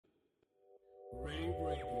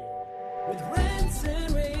With rants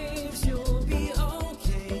and raves, you'll be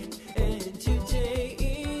okay. And today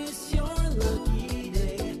is your lucky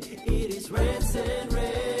day. It is Rants and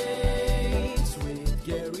Raves with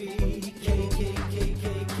Gary K.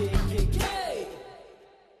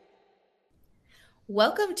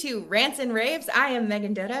 Welcome to Rants and Raves. I am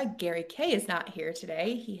Megan Dutta. Gary K is not here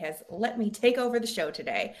today. He has let me take over the show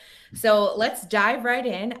today. So let's dive right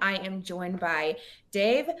in. I am joined by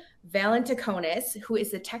Dave Valenticonis, who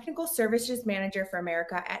is the Technical Services Manager for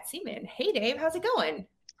America at Siemon. Hey, Dave, how's it going?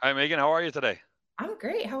 Hi, Megan. How are you today? I'm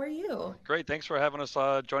great. How are you? Great. Thanks for having us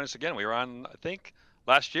join us again. We were on, I think,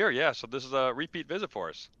 last year. Yeah. So this is a repeat visit for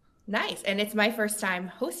us. Nice. And it's my first time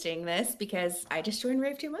hosting this because I just joined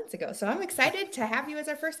Rave 2 months ago. So I'm excited to have you as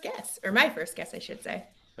our first guest, or my first guest, I should say.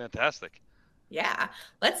 Fantastic. Yeah.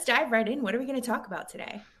 Let's dive right in. What are we going to talk about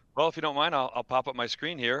today? Well, if you don't mind, I'll pop up my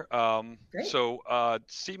screen here. Great. So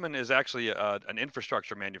Siemon is actually an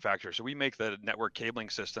infrastructure manufacturer. So we make the network cabling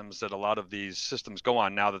systems that a lot of these systems go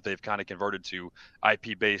on now that they've kind of converted to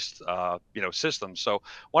IP-based, systems. So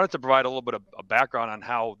wanted to provide a little bit of a background on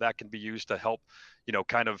how that can be used to help,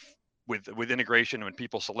 kind of with integration and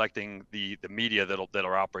people selecting the media that'll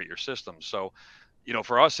operate your system. So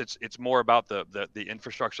for us, it's more about the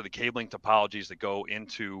infrastructure, the cabling topologies that go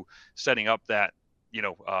into setting up that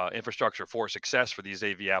infrastructure for success for these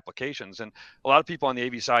AV applications. And a lot of people on the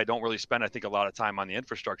AV side don't really spend, I think, a lot of time on the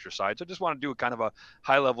infrastructure side. So I just want to do a kind of a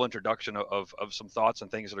high level introduction of some thoughts and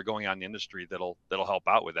things that are going on in the industry that'll help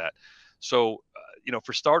out with that. So,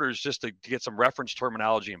 for starters, just to get some reference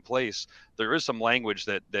terminology in place, there is some language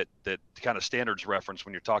that kind of standards reference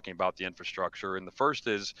when you're talking about the infrastructure. And the first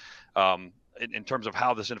is, in terms of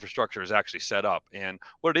how this infrastructure is actually set up. And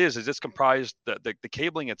what it is it's comprised, the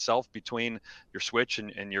cabling itself between your switch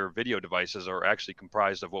and your video devices are actually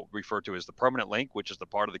comprised of what we refer to as the permanent link, which is the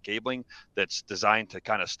part of the cabling that's designed to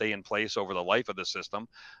kind of stay in place over the life of the system,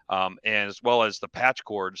 and as well as the patch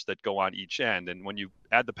cords that go on each end. And when you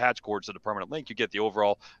add the patch cords to the permanent link, you get the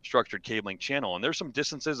overall structured cabling channel. And there's some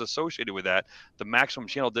distances associated with that, the maximum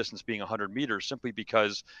channel distance being 100 meters, simply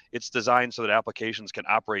because it's designed so that applications can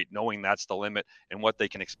operate knowing that's the limit and what they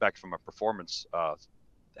can expect from a performance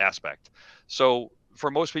aspect. So for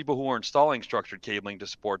most people who are installing structured cabling to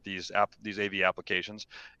support these AV applications,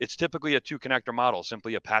 it's typically a 2-connector model,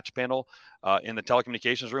 simply a patch panel in the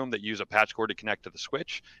telecommunications room that use a patch cord to connect to the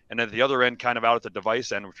switch. And at the other end, kind of out at the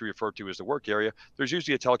device end, which we refer to as the work area, there's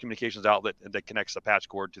usually a telecommunications outlet that connects the patch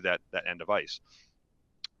cord to that end device.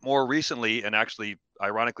 More recently, and actually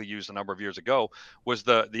ironically used a number of years ago, was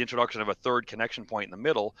the introduction of a third connection point in the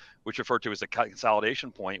middle, which referred to as a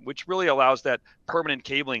consolidation point, which really allows that permanent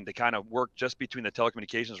cabling to kind of work just between the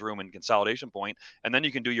telecommunications room and consolidation point. And then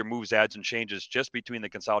you can do your moves, adds, and changes just between the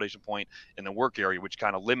consolidation point and the work area, which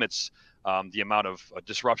kind of limits the amount of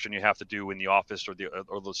disruption you have to do in the office or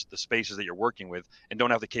the spaces that you're working with, and don't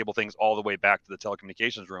have to cable things all the way back to the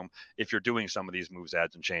telecommunications room if you're doing some of these moves,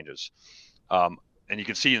 adds, and changes. And you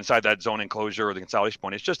can see inside that zone enclosure or the consolidation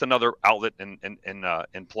point, it's just another outlet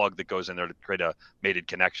and plug that goes in there to create a mated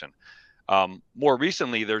connection. More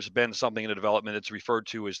recently, there's been something in the development that's referred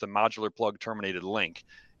to as the modular plug terminated link.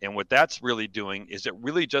 And what that's really doing is it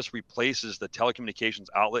really just replaces the telecommunications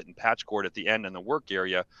outlet and patch cord at the end in the work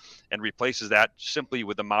area and replaces that simply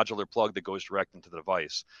with a modular plug that goes direct into the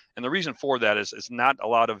device. And the reason for that is not a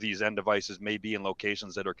lot of these end devices may be in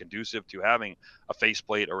locations that are conducive to having a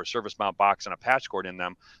faceplate or a surface mount box and a patch cord in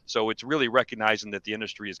them. So it's really recognizing that the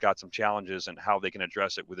industry has got some challenges and how they can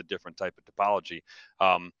address it with a different type of topology.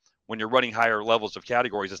 When you're running higher levels of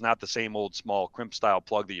categories, it's not the same old small crimp style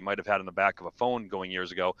plug that you might have had in the back of a phone going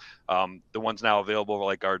years ago. The ones now available,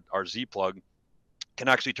 like our Z plug, can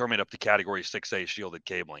actually terminate up to category 6A shielded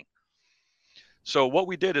cabling. So what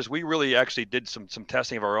we did is we really actually did some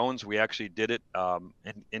testing of our own. So we actually did it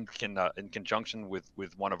in conjunction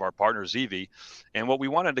with one of our partners, rAVes. And what we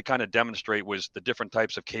wanted to kind of demonstrate was the different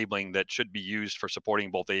types of cabling that should be used for supporting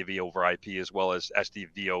both AV over IP as well as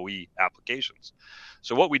SDVoE applications.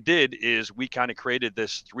 So what we did is we kind of created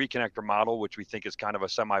this 3-connector model, which we think is kind of a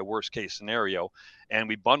semi-worst case scenario. And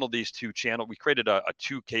we bundled these 2 channels. We created a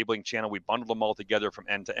 2 cabling channel. We bundled them all together from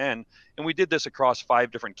end to end. And we did this across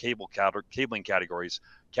 5 different cabling categories: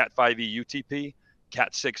 Cat 5e UTP,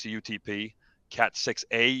 Cat 6 UTP, Cat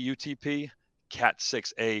 6a UTP, Cat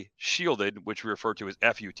 6a shielded, which we refer to as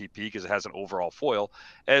FUTP because it has an overall foil,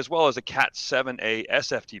 as well as a Cat 7a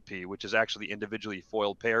SFTP, which is actually individually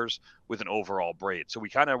foiled pairs with an overall braid. So we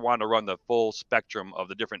kind of want to run the full spectrum of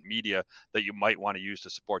the different media that you might want to use to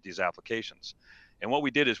support these applications. And what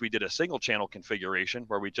we did is we did a single channel configuration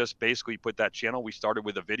where we just basically put that channel. We started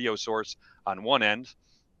with a video source on one end.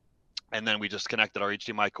 And then we just connected our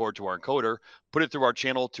HDMI cord to our encoder, put it through our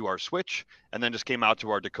channel to our switch, and then just came out to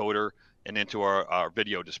our decoder and into our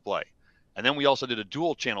video display. And then we also did a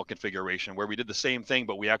dual channel configuration where we did the same thing,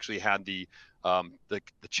 but we actually had the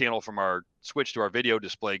channel from our switch to our video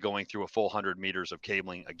display going through a full 100 meters of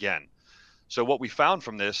cabling again. So what we found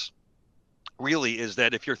from this really is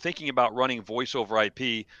that if you're thinking about running voice over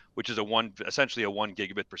IP, which is essentially a 1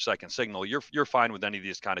 gigabit per second signal, you're fine with any of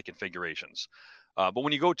these kind of configurations. But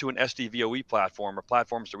when you go to an SDVoE platform or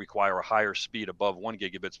platforms that require a higher speed above 1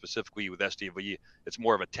 gigabit, specifically with SDVoE, it's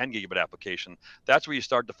more of a 10 gigabit application. That's where you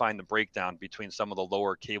start to find the breakdown between some of the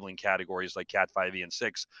lower cabling categories like Cat 5e and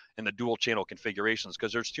 6 and the dual channel configurations,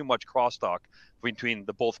 because there's too much crosstalk between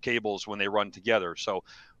the both cables when they run together. So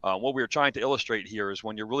what we were trying to illustrate here is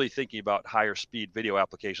when you're really thinking about higher speed video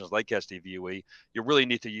applications like SDVoE, you really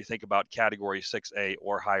need to think about category 6A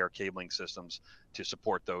or higher cabling systems to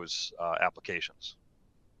support those applications.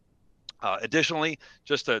 Additionally,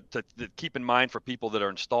 just to keep in mind for people that are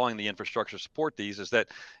installing the infrastructure to support these is that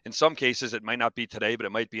in some cases it might not be today, but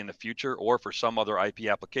it might be in the future, or for some other IP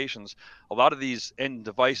applications, a lot of these end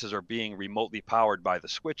devices are being remotely powered by the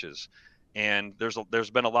switches. And there's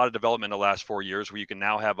been a lot of development in the last 4 years where you can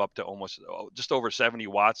now have up to almost just over 70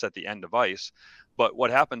 watts at the end device. But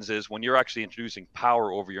what happens is when you're actually introducing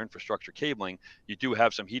power over your infrastructure cabling, you do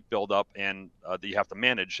have some heat buildup and that you have to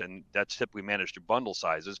manage, and that's typically managed through bundle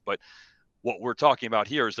sizes. But what we're talking about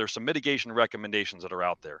here is there's some mitigation recommendations that are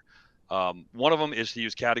out there. One of them is to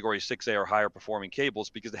use category 6A or higher performing cables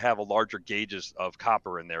because they have a larger gauges of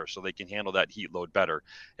copper in there, so they can handle that heat load better.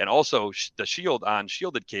 And also the shield on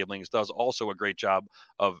shielded cablings does also a great job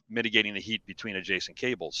of mitigating the heat between adjacent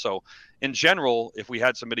cables. So in general, if we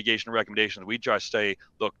had some mitigation recommendations, we just say,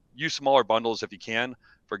 look, use smaller bundles if you can.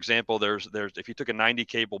 For example, there's if you took a 90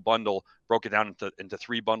 cable bundle, broke it down into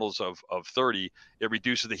 3 bundles of 30, it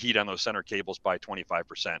reduces the heat on those center cables by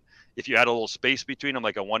 25%. If you add a little space between them,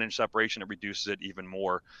 like a 1-inch separation, it reduces it even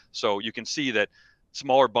more. So you can see that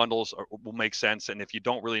smaller bundles will make sense. And if you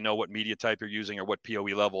don't really know what media type you're using or what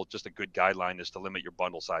PoE level, just a good guideline is to limit your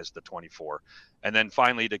bundle size to 24. And then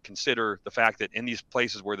finally, to consider the fact that in these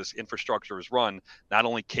places where this infrastructure is run, not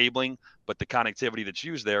only cabling, but the connectivity that's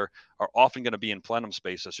used there are often going to be in plenum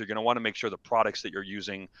spaces. So you're going to want to make sure the products that you're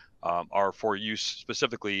using are for use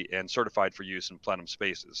specifically and certified for use in plenum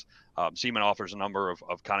spaces. Siemon offers a number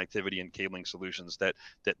of connectivity and cabling solutions that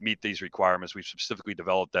meet these requirements. We've specifically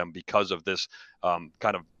developed them because of this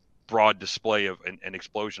kind of broad display of an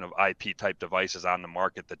explosion of IP type devices on the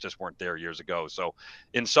market that just weren't there years ago. So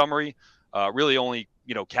in summary, really only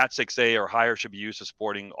Cat 6A or higher should be used to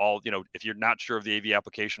supporting all, if you're not sure of the AV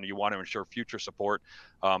application or you want to ensure future support,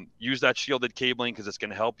 use that shielded cabling because it's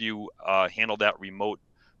going to help you handle that remote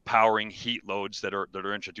powering heat loads that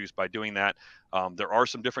are introduced by doing that. There are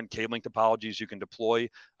some different cabling topologies you can deploy,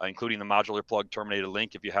 including the modular plug terminated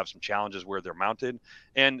link if you have some challenges where they're mounted.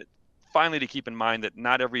 And finally, to keep in mind that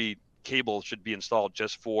not every cable should be installed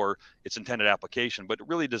just for its intended application, but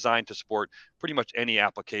really designed to support pretty much any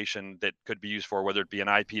application that could be used for, whether it be an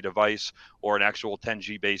IP device or an actual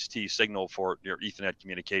 10G base T signal for your Ethernet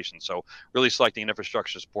communication. So really selecting an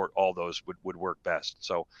infrastructure to support all those would work best.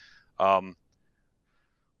 So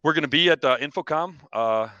we're going to be at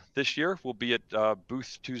InfoComm this year. We'll be at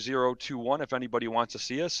booth 2021 if anybody wants to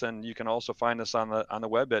see us, and you can also find us on the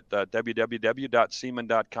web at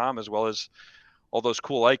www.siemon.com, as well as all those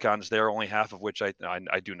cool icons there, only half of which I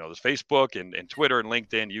do know. There's Facebook and Twitter and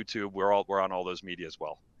LinkedIn, YouTube. We're on all those media as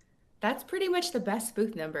well. That's pretty much the best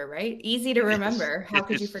booth number, right? Easy to remember. How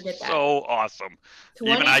could you forget that? So awesome.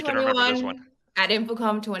 Even I can remember this one. At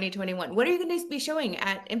InfoComm 2021. What are you going to be showing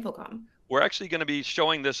at InfoComm? We're actually going to be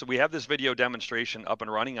showing this. We have this video demonstration up and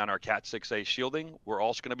running on our Cat 6A shielding. We're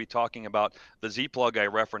also going to be talking about the Z plug I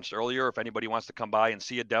referenced earlier. If anybody wants to come by and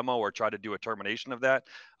see a demo or try to do a termination of that,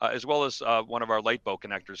 as well as one of our light bow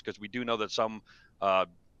connectors, because we do know that some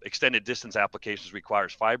extended distance applications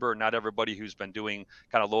requires fiber. Not everybody who's been doing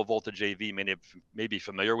kind of low voltage AV may be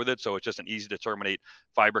familiar with it. So it's just an easy to terminate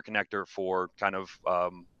fiber connector for kind of,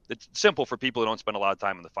 it's simple for people who don't spend a lot of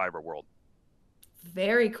time in the fiber world.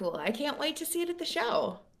 Very cool. I can't wait to see it at the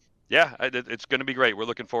show. Yeah, it's going to be great. We're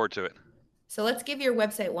looking forward to it. So let's give your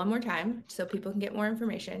website one more time so people can get more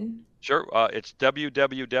information. Sure. It's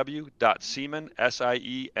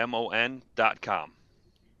www.siemon.com.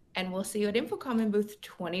 And we'll see you at InfoComm in booth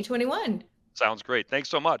 2021. Sounds great. Thanks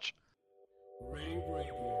so much. Rave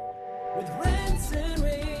Radio with Rants and